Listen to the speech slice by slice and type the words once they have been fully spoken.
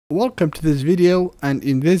Welcome to this video, and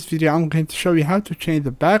in this video I'm going to show you how to change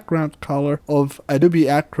the background color of Adobe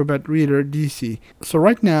Acrobat Reader DC. So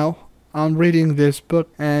right now I'm reading this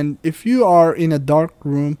book, and if you are in a dark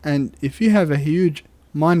room and if you have a huge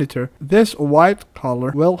monitor, this white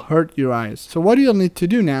color will hurt your eyes. So what you'll need to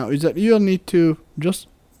do now is that you'll need to just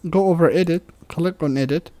go over edit, click on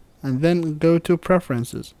edit, and then go to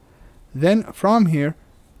preferences. Then from here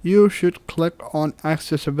you should click on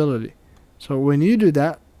accessibility. So when you do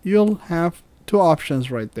that, you'll have two options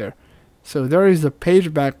right there. So there is the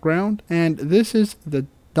page background, and this is the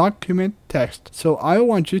document text. So I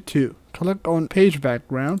want you to click on page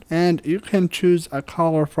background, and you can choose a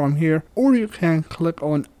color from here, or you can click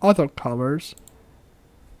on other colors,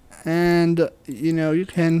 and you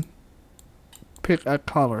can pick a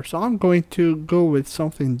color. So I'm going to go with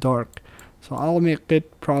something dark, so I'll make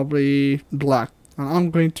it probably black, and I'm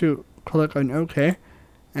going to click on OK,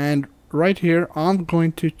 and right here I'm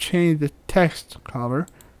going to change the text color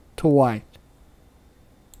to white.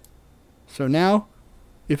 So now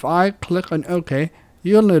if I click on OK,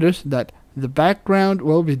 you'll notice that the background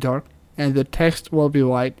will be dark and the text will be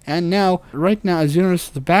white. And now right now, as you notice,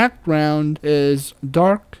 the background is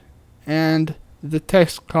dark and the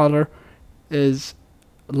text color is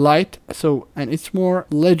light, and it's more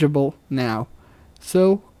legible now.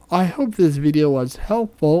 So I hope this video was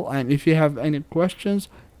helpful, and if you have any questions,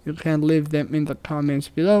 you can leave them in the comments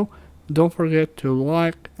below. Don't forget to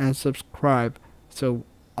like and subscribe. So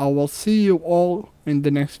I will see you all in the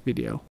next video.